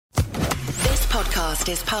podcast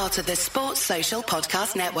is part of the Sports Social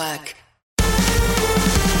Podcast Network.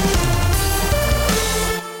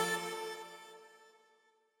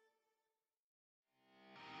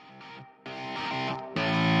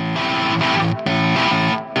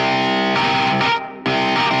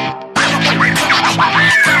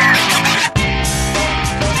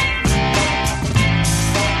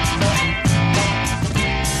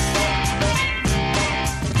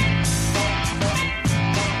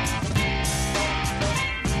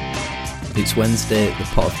 It's Wednesday, the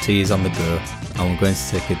pot of tea is on the go, and we're going to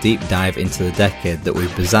take a deep dive into the decade that we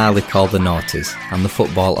bizarrely call the noughties and the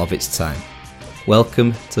football of its time.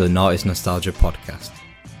 Welcome to the Noughties Nostalgia Podcast.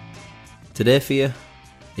 Today for you,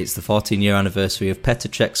 it's the 14-year anniversary of Petr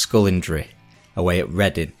Cech's skull injury away at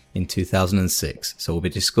Reading in 2006, so we'll be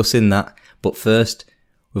discussing that, but first,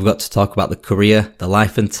 we've got to talk about the career, the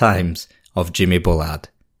life and times of Jimmy Bullard.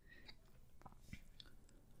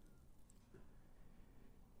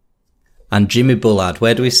 And Jimmy Bullard,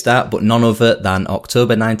 where do we start but none other than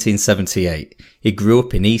October 1978. He grew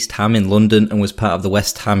up in East Ham in London and was part of the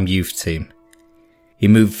West Ham youth team. He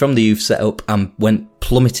moved from the youth setup and went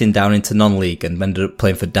plummeting down into non-league and ended up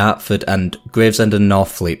playing for Dartford and Gravesend and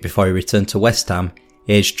Northfleet before he returned to West Ham,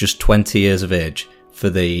 aged just 20 years of age, for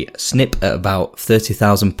the snip at about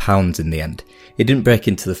 £30,000 in the end. He didn't break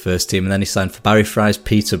into the first team and then he signed for Barry Fry's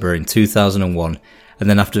Peterborough in 2001. And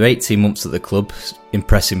then after 18 months at the club,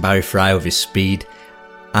 impressing Barry Fry with his speed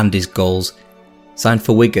and his goals, signed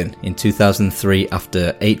for Wigan in 2003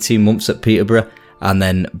 after 18 months at Peterborough. And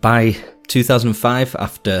then by 2005,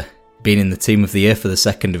 after being in the team of the year for the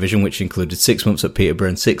second division, which included 6 months at Peterborough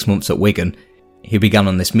and 6 months at Wigan, he began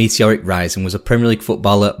on this meteoric rise and was a Premier League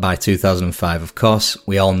footballer by 2005. Of course,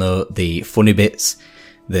 we all know the funny bits,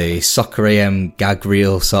 the Soccer AM gag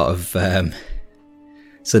reel sort of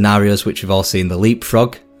scenarios which we've all seen. The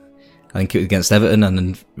leapfrog, I think it was against Everton,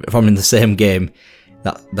 and from in the same game,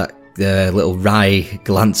 that little wry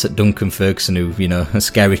glance at Duncan Ferguson, who, you know, a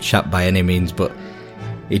scary chap by any means, but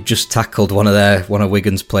he just tackled one of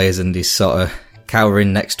Wigan's players and he's sort of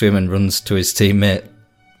cowering next to him and runs to his teammate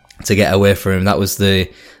to get away from him. That was the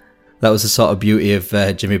sort of beauty of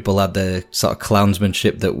Jimmy Bullard, the sort of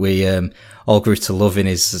clownsmanship that we all grew to love in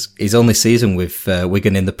his only season with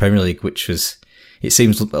Wigan in the Premier League, which was, it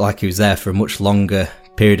seems like he was there for a much longer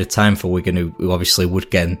period of time for Wigan, who obviously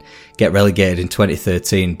would get relegated in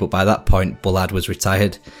 2013, but by that point Bullard was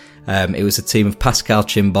retired. It was a team of Pascal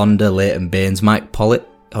Chimbonda, Leighton Baines, Mike Pollitt,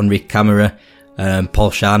 Henri Camara,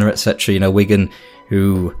 Paul Sharner, etc. You know, Wigan,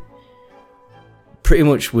 who pretty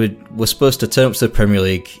much were supposed to turn up to the Premier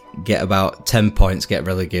League, get about 10 points, get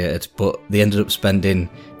relegated, but they ended up spending,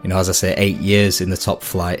 you know, as I say, 8 years in the top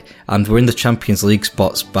flight, and were in the Champions League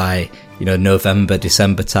spots by, you know, November,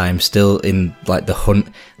 December time, still in like the hunt.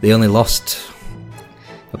 They only lost,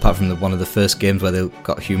 apart from one of the first games where they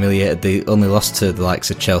got humiliated, they only lost to the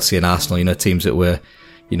likes of Chelsea and Arsenal, you know, teams that were,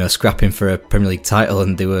 you know, scrapping for a Premier League title,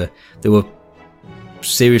 and they were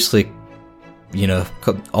seriously, you know,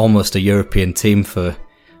 almost a European team for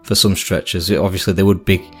some stretches. Obviously they would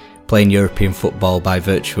be playing European football by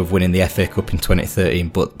virtue of winning the FA Cup in 2013,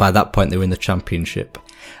 but by that point they were in the Championship.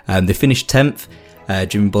 They finished 10th.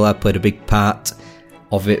 Jimmy Bullard played a big part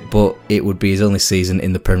of it, but it would be his only season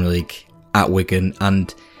in the Premier League at Wigan.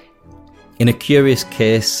 And in a curious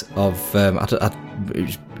case of, it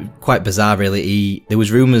was quite bizarre really, there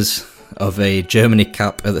was rumours of a Germany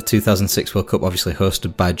cap at the 2006 World Cup, obviously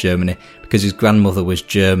hosted by Germany, because his grandmother was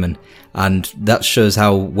German, and that shows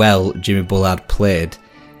how well Jimmy Bullard played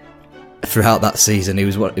throughout that season. He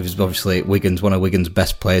was obviously one of Wigan's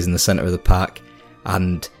best players in the centre of the park,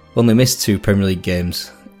 and only missed 2 Premier League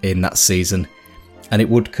games in that season, and it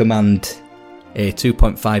would command a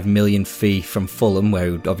 2.5 million fee from Fulham, where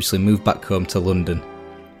he would obviously move back home to London.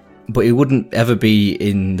 But he wouldn't ever be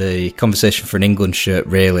in the conversation for an England shirt,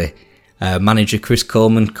 really. Manager Chris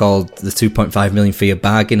Coleman called the 2.5 million fee a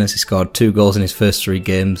bargain, as he scored 2 goals in his first 3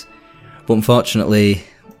 games. But unfortunately,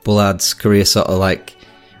 Bullard's career sort of like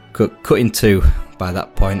cut in two by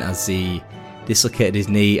that point, as he dislocated his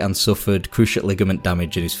knee and suffered cruciate ligament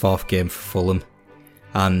damage in his 4th game for Fulham.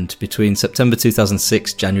 And between September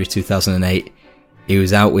 2006, January 2008, he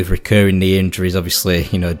was out with recurring knee injuries. Obviously,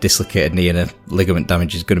 you know, a dislocated knee and a ligament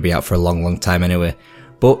damage is going to be out for a long, long time anyway.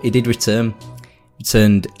 But he did returned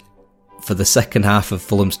for the second half of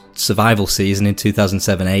Fulham's survival season in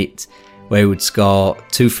 2007-8, where he would score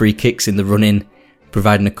 2 free kicks in the run-in,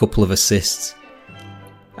 providing a couple of assists.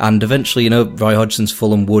 And eventually, you know, Roy Hodgson's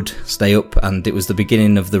Fulham would stay up, and it was the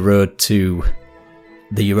beginning of the road to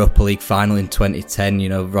the Europa League final in 2010. You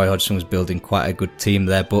know, Roy Hodgson was building quite a good team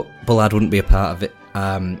there, but Bullard wouldn't be a part of it.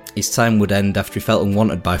 his time would end after he felt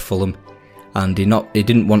unwanted by Fulham, and he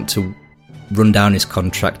didn't want to run down his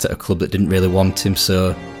contract at a club that didn't really want him.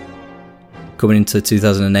 So coming into the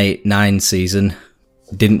 2008-9 season,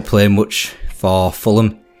 didn't play much for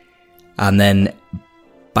Fulham, and then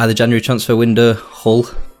by the January transfer window, Hull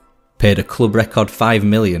paid a club record $5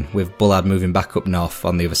 million, with Bullard moving back up north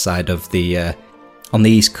on the other side of the on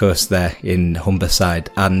the east coast there in Humberside,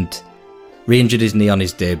 and re-injured his knee on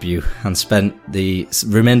his debut and spent the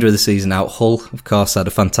remainder of the season out. Hull, of course, had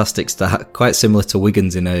a fantastic start, quite similar to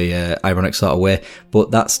Wigan's in a ironic sort of way,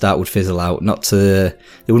 but that start would fizzle out. They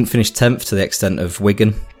wouldn't finish 10th to the extent of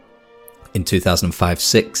Wigan in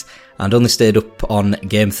 2005-06, and only stayed up on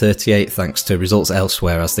game 38 thanks to results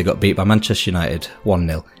elsewhere as they got beat by Manchester United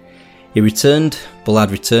 1-0.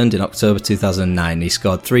 Bullard returned in October 2009. He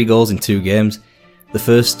scored 3 goals in 2 games, the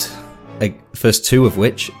first 2 of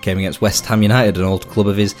which came against West Ham United, an old club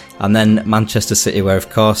of his, and then Manchester City, where of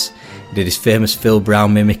course he did his famous Phil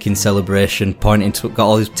Brown mimicking celebration, got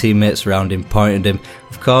all his teammates around him, pointed him.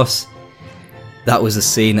 Of course, that was a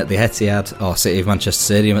scene at the Etihad, or City of Manchester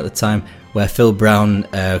Stadium at the time, where Phil Brown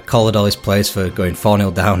collared all his players for going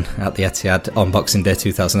 4-0 down at the Etihad on Boxing Day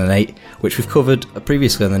 2008, which we've covered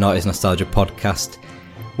previously on the Noughties Nostalgia podcast,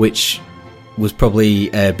 which was probably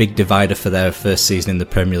a big divider for their first season in the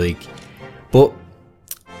Premier League. But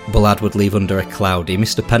Bullard would leave under a cloud. He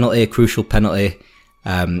missed a crucial penalty,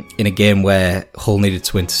 in a game where Hull needed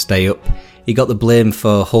to win to stay up. He got the blame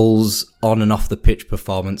for Hull's on and off the pitch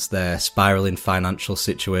performance, their spiralling financial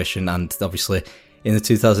situation, and obviously in the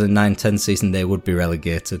 2009-10 season they would be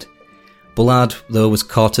relegated. Bullard, though, was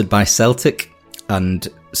courted by Celtic and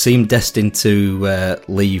seemed destined to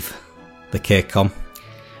leave the KCOM.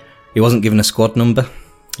 He wasn't given a squad number.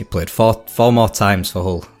 He played four more times for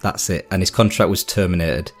Hull, that's it, and his contract was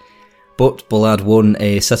terminated. But Bullard won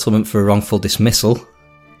a settlement for a wrongful dismissal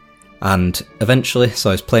and eventually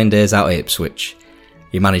saw his playing days out at Ipswich.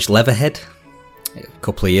 He managed Leatherhead a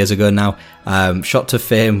couple of years ago now, shot to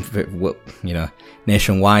fame,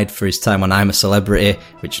 nationwide for his time on I'm a Celebrity,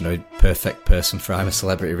 which, perfect person for I'm a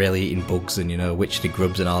Celebrity, really, eating bugs and, witchetty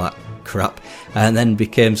grubs and all that crap, and then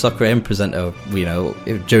became Soccer AM presenter,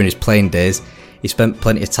 during his playing days. He spent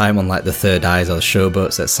plenty of time on like the Third Eyes or the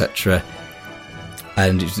Showboats, etc.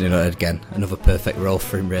 And, again, another perfect role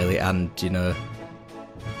for him, really, and,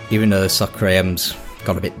 even though Soccer AM's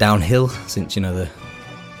gone a bit downhill since,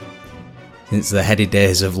 since the heady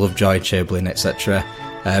days of Lovejoy, Chamberlain, etc.,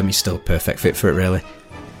 he's still a perfect fit for it, really.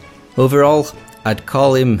 Overall, I'd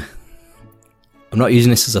call him, I'm not using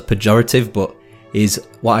this as a pejorative, but he's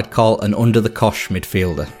what I'd call an under-the-cosh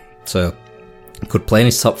midfielder. So, could play in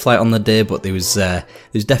his top flight on the day, but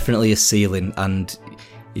there's definitely a ceiling, and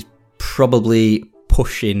he's probably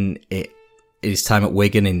pushing it his time at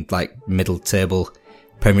Wigan in like middle table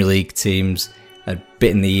Premier League teams, a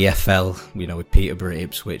bit in the EFL, with Peterborough,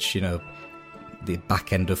 Ipswich, the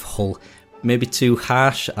back end of Hull. Maybe too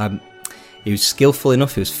harsh. He was skillful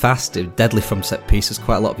enough, he was fast, he was deadly from set pieces.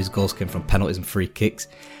 Quite a lot of his goals came from penalties and free kicks.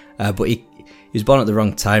 But he was born at the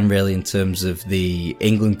wrong time, really, in terms of the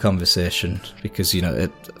England conversation, because,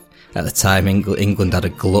 at the time, England had a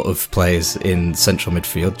glut of players in central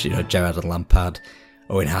midfield, Gerrard and Lampard,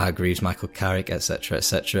 Owen Hargreaves, Michael Carrick, etc.,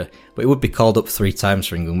 etc. But he would be called up 3 times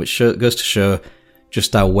for England, which goes to show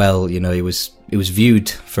just how well, he was viewed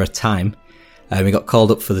for a time. He got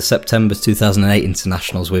called up for the September 2008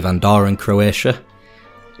 internationals with Andorra and Croatia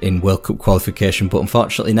in World Cup qualification, but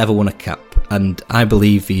unfortunately never won a cap. And I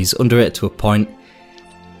believe he's underrated to a point.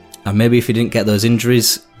 And maybe if he didn't get those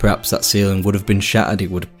injuries, perhaps that ceiling would have been shattered. He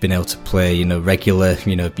would have been able to play, regular,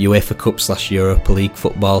 UEFA Cup / Europa League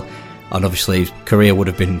football. And obviously his career would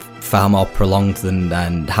have been far more prolonged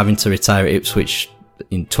than having to retire at Ipswich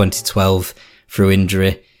in 2012 through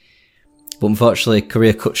injury. But unfortunately,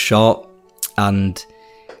 career cut short, and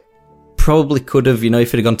probably could have,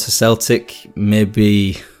 if he'd have gone to Celtic,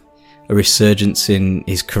 maybe a resurgence in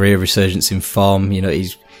his career, resurgence in form.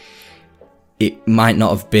 It might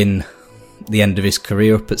not have been the end of his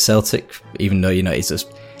career up at Celtic, even though,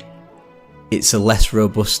 it's a less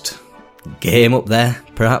robust game up there,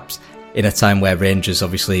 perhaps, in a time where Rangers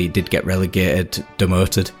obviously did get relegated,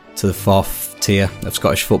 demoted to the 4th tier of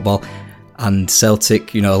Scottish football. And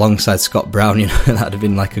Celtic, alongside Scott Brown, that'd have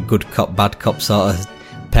been like a good cop, bad cop sort of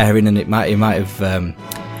pairing, and he might have,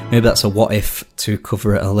 maybe that's a what if to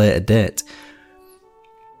cover at a later date.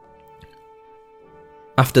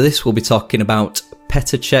 After this, we'll be talking about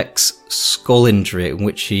Petr Cech's skull injury, in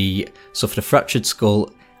which he suffered a fractured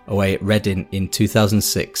skull away at Reading in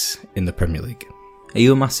 2006 in the Premier League. Are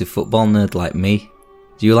you a massive football nerd like me?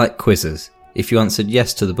 Do you like quizzes? If you answered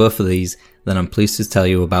yes to both of these, then I'm pleased to tell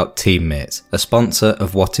you about Teammates, a sponsor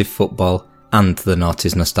of What If Football and the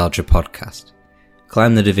Noughties Nostalgia podcast.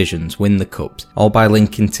 Climb the divisions, win the cups, all by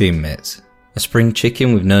linking Teammates. A spring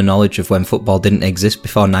chicken with no knowledge of when football didn't exist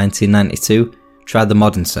before 1992? Try the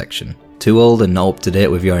modern section. Too old and not up to date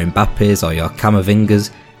with your Mbappes or your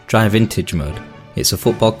Camavingas? Try vintage mode. It's a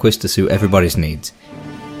football quiz to suit everybody's needs.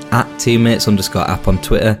 At teammates_app on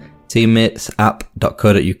Twitter,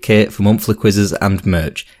 teammatesapp.co.uk for monthly quizzes and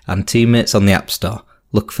merch, and Teammates on the App Store.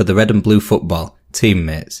 Look for the red and blue football.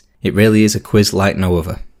 Teammates. It really is a quiz like no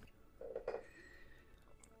other.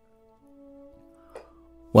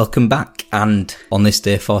 Welcome back, and on this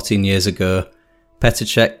day 14 years ago, Petr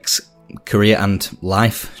Cech's career and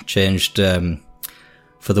life changed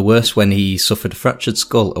for the worse when he suffered a fractured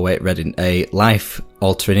skull away at Reading, a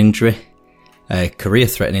life-altering injury, a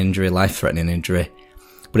career-threatening injury, life-threatening injury.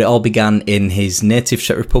 But it all began in his native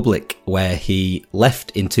Czech Republic, where he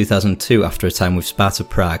left in 2002 after a time with Sparta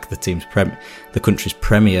Prague, the country's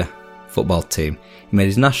premier football team. He made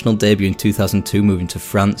his national debut in 2002, moving to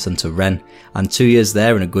France and to Rennes, and 2 years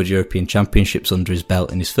there and a good European Championships under his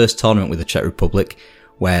belt in his first tournament with the Czech Republic,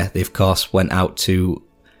 where they of course went out to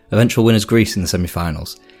eventual winners Greece in the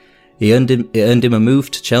semi-finals. It earned him a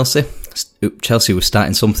move to Chelsea. Chelsea was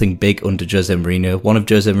starting something big under Jose Mourinho, one of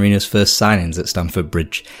Jose Mourinho's first signings at Stamford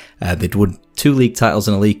Bridge. They'd won 2 league titles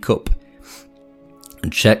and a League Cup,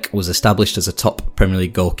 and Cech was established as a top Premier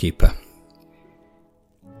League goalkeeper.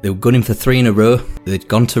 They were gunning for 3 in a row. They'd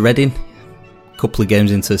gone to Reading. A couple of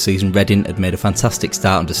games into the season, Reading had made a fantastic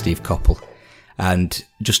start under Steve Coppell. And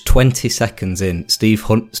just 20 seconds in,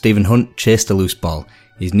 Stephen Hunt chased a loose ball.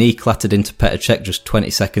 His knee clattered into Petr Cech just 20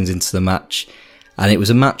 seconds into the match. And it was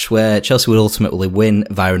a match where Chelsea would ultimately win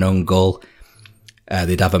via an own goal.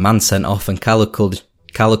 They'd have a man sent off, and Carlo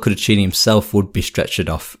Cudicini himself would be stretchered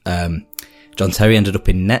off. John Terry ended up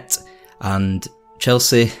in net, and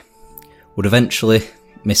Chelsea would eventually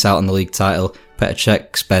miss out on the league title. Petr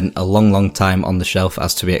Cech spent a long time on the shelf,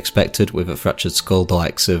 as to be expected, with a fractured skull. The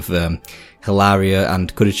likes of Hilario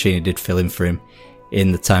and Cudicini did fill in for him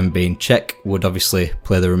in the time being. Cech would obviously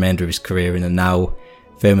play the remainder of his career in a now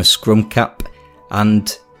famous scrum cap,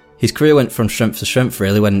 and his career went from strength to strength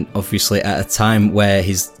really, when obviously at a time where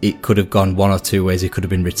it could have gone one or two ways. He could have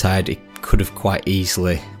been retired, he could have quite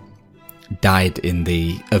easily died in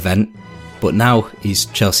the event. But now he's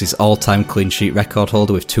Chelsea's all-time clean sheet record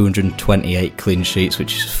holder with 228 clean sheets,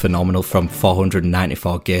 which is phenomenal from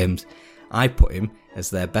 494 games. I put him as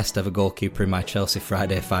their best ever goalkeeper in my Chelsea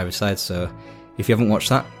Friday five-a-side, so if you haven't watched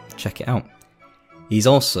that, check it out. He's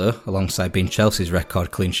also, alongside being Chelsea's record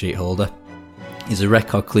clean sheet holder, he's a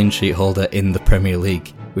record clean sheet holder in the Premier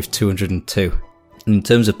League with 202. And in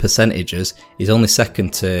terms of percentages, he's only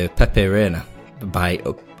second to Pepe Reina by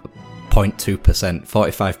 0.2%,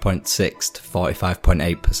 45.6 to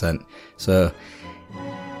 45.8%. So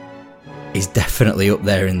he's definitely up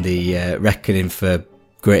there in the reckoning for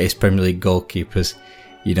greatest Premier League goalkeepers.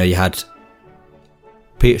 You know, you had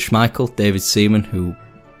Peter Schmeichel, David Seaman, who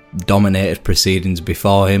dominated proceedings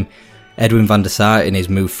before him, Edwin van der Sar in his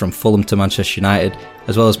move from Fulham to Manchester United,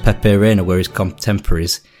 as well as Pepe Reina, were his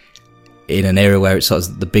contemporaries in an era where it's sort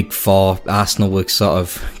of the big four. Arsenal were sort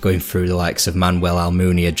of going through the likes of Manuel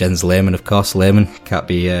Almunia, Jens Lehmann, of course. Lehmann can't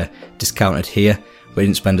be discounted here, but he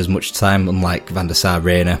didn't spend as much time, unlike Van der Sar,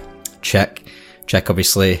 Reina. Cech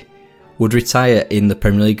obviously would retire in the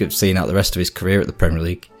Premier League, seeing out the rest of his career at the Premier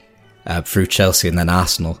League through Chelsea and then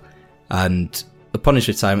Arsenal. And upon his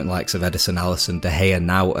retirement, the likes of Ederson, Alisson, De Gea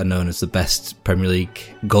now are known as the best Premier League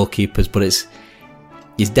goalkeepers, but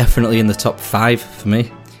he's definitely in the top 5 for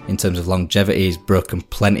me. In terms of longevity, he's broken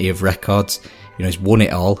plenty of records. You know, he's won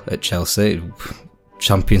it all at Chelsea.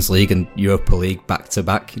 Champions League and Europa League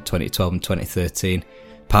back-to-back in 2012 and 2013.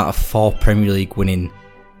 Part of 4 Premier League winning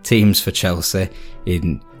teams for Chelsea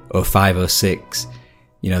in 05-06.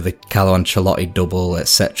 You know, the Carlo Ancelotti double,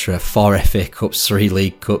 etc. 4 FA Cups, 3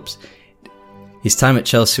 League Cups. His time at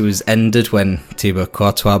Chelsea was ended when Thibaut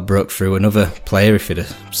Courtois broke through. Another player, if he'd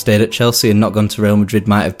have stayed at Chelsea and not gone to Real Madrid,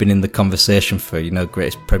 might have been in the conversation for, you know,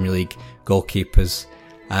 greatest Premier League goalkeepers.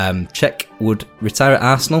 Cech would retire at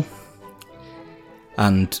Arsenal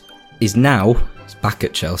and is now back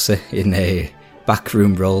at Chelsea in a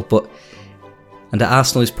backroom role, and at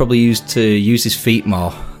Arsenal he's probably used to use his feet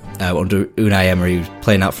more. Under Unai Emery, who's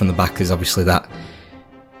playing out from the back, is obviously that,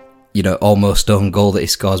 you know, almost own goal that he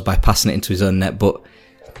scores by passing it into his own net, but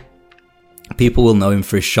people will know him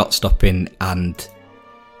for his shot stopping and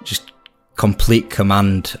just complete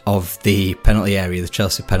command of the penalty area, the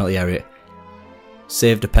Chelsea penalty area.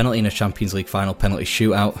 Saved a penalty in a Champions League final penalty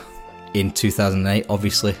shootout in 2008.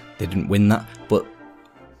 Obviously, they didn't win that, but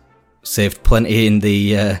saved plenty in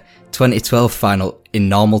the 2012 final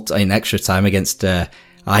in extra time against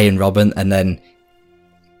Arjen Robben, and then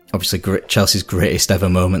obviously Chelsea's greatest ever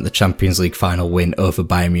moment, the Champions League final win over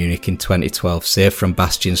Bayern Munich in 2012, save from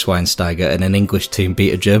Bastian Schweinsteiger, and an English team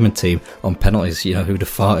beat a German team on penalties. You know, who'd have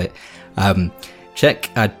thought it? Cech,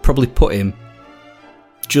 I'd probably put him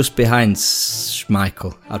just behind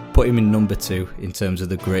Schmeichel. I'd put him in number 2 in terms of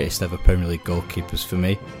the greatest ever Premier League goalkeepers for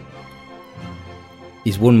me.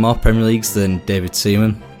 He's won more Premier Leagues than David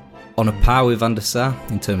Seaman, on a par with Van der Sar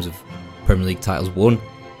in terms of Premier League titles won.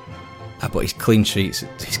 But his clean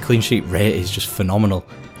sheet rate is just phenomenal.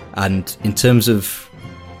 And in terms of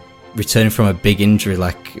returning from a big injury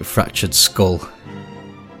like a fractured skull,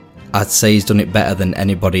 I'd say he's done it better than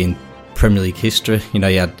anybody in Premier League history. You know,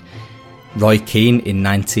 you had Roy Keane in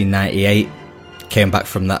 1998, came back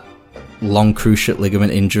from that long cruciate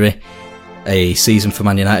ligament injury, a season for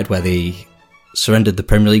Man United where they surrendered the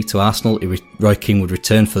Premier League to Arsenal. Roy Keane would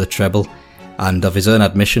return for the treble, and of his own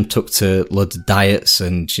admission took to loads of diets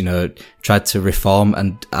and, you know, tried to reform,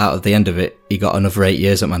 and out of the end of it, he got another 8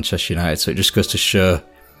 years at Manchester United. So it just goes to show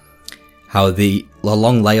how a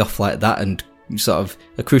long layoff like that, and sort of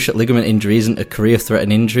a cruciate ligament injury isn't a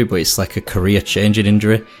career-threatening injury, but it's like a career-changing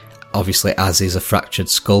injury, obviously, as is a fractured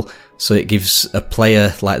skull. So it gives a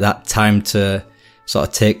player like that time to sort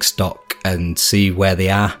of take stock and see where they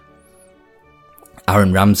are.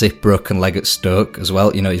 Aaron Ramsey, broken leg at Stoke as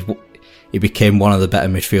well. You know, he became one of the better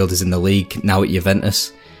midfielders in the league, now at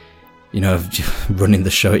Juventus. You know, running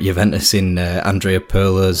the show at Juventus in Andrea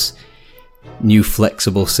Pirlo's new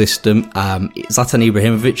flexible system. Zlatan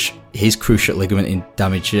Ibrahimovic, his cruciate ligament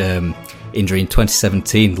damage injury in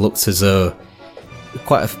 2017 looked as though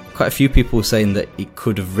quite a few people were saying that he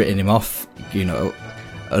could have written him off, you know,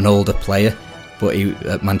 an older player, but he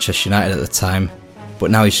at Manchester United at the time. But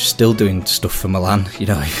now he's still doing stuff for Milan. You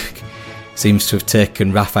know, he seems to have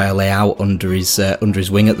taken Rafael Leao under his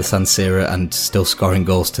wing at the San Siro and still scoring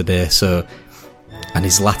goals today. So, and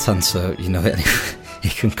he's Zlatan, so you know he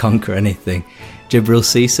can conquer anything. Djibril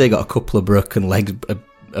Cissé got a couple of broken legs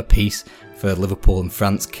a piece for Liverpool and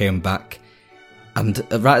France, came back. And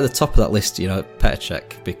right at the top of that list, you know, Petr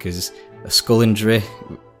Cech, because a skull injury.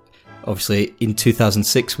 Obviously, in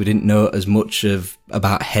 2006, we didn't know as much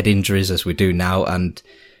about head injuries as we do now, and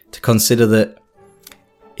to consider that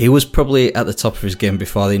he was probably at the top of his game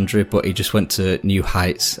before the injury, but he just went to new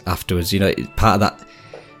heights afterwards. You know, part of that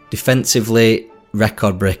defensively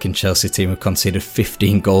record-breaking Chelsea team have conceded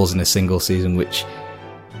 15 goals in a single season, which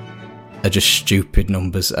are just stupid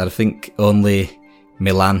numbers. I think only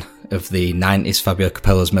Milan of the 90s, Fabio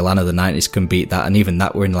Capello's Milan of the 90s, can beat that, and even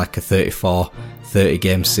that were in like a 30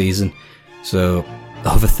 game season. So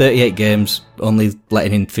over 38 games, only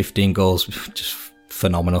letting in 15 goals, just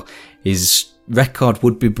phenomenal. His record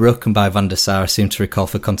would be broken by Van der Sar, I seem to recall,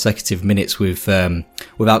 for consecutive minutes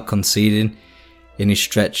without conceding in his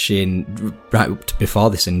stretch right up before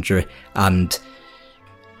this injury, and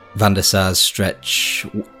Van der Sar's stretch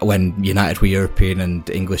when United were European and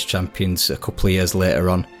English champions a couple of years later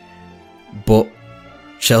on. But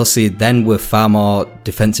Chelsea then were far more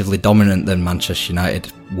defensively dominant than Manchester United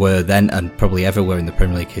were then, and probably ever were in the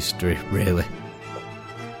Premier League history, really.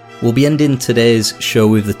 We'll be ending today's show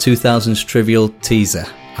with the 2000s trivial teaser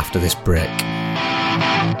after this break.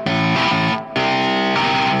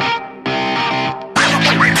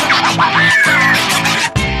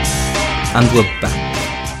 And we're back.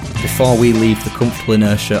 Before we leave the comfortable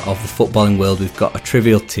inertia of the footballing world, we've got a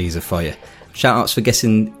trivial teaser for you. Shoutouts for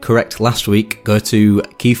guessing correct last week go to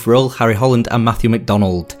Keith Roll, Harry Holland and Matthew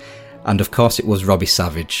McDonald. And of course it was Robbie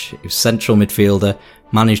Savage. He was central midfielder,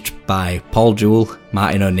 managed by Paul Jewell,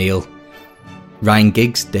 Martin O'Neill, Ryan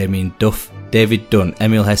Giggs, Damien Duff, David Dunn,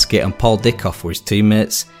 Emil Heskey and Paul Dickoff were his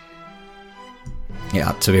teammates. It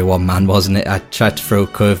had to be one man, wasn't it? I tried to throw a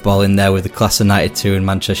curveball in there with the class of 92 in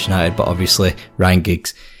Manchester United, but obviously Ryan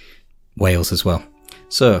Giggs, Wales as well.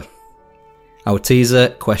 So, our teaser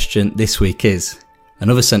question this week is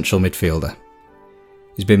another central midfielder.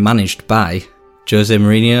 He's been managed by Jose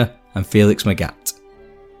Mourinho and Felix Magath.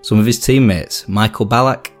 Some of his teammates, Michael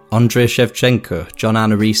Ballack, Andrei Shevchenko, John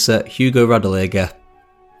Arne Riise, Hugo Rodallega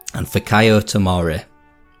and Fikayo Tomori.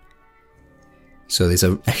 So there's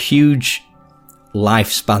a huge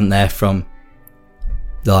lifespan there from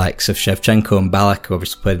the likes of Shevchenko and Ballack, who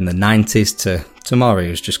obviously played in the 90s, to Tomori,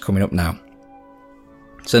 who's just coming up now.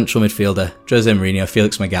 Central midfielder, Jose Mourinho,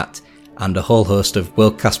 Felix Magath, and a whole host of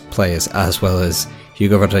world-class players, as well as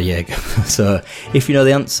Hugo Rodallega. So, if you know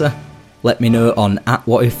the answer, let me know on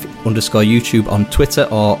 @whatif_YouTube on Twitter,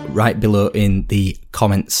 or right below in the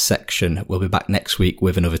comments section. We'll be back next week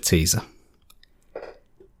with another teaser.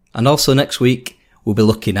 And also next week, we'll be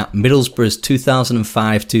looking at Middlesbrough's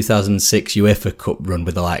 2005-2006 UEFA Cup run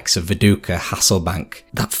with the likes of Viduka, Hasselbank,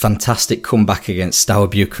 that fantastic comeback against Steaua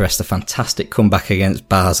Bucharest, the fantastic comeback against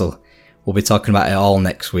Basel. We'll be talking about it all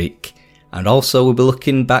next week. And also we'll be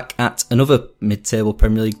looking back at another mid-table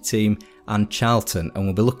Premier League team and Charlton, and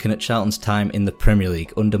we'll be looking at Charlton's time in the Premier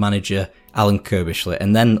League under manager Alan Kirbishley,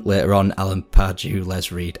 and then later on Alan Pardew,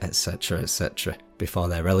 Les Reed, etc, before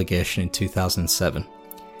their relegation in 2007.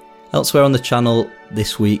 Elsewhere on the channel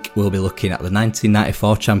this week, we'll be looking at the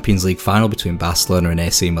 1994 Champions League final between Barcelona and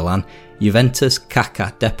AC Milan, Juventus,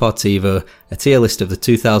 Kaká, Deportivo, a tier list of the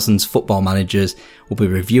 2000s football managers. We'll be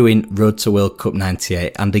reviewing Road to World Cup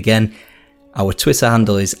 98, and again, our Twitter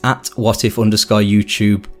handle is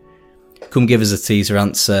 @whatif_YouTube. Come give us a teaser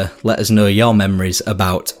answer, let us know your memories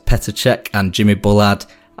about Petr Cech and Jimmy Bullard,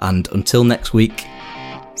 and until next week,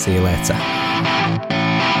 see you later.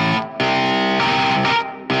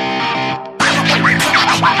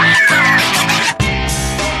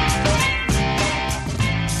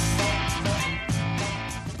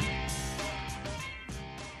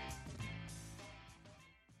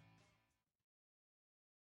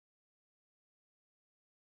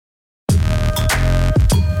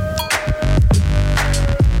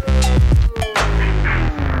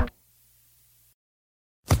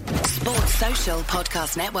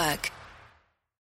 Podcast Network.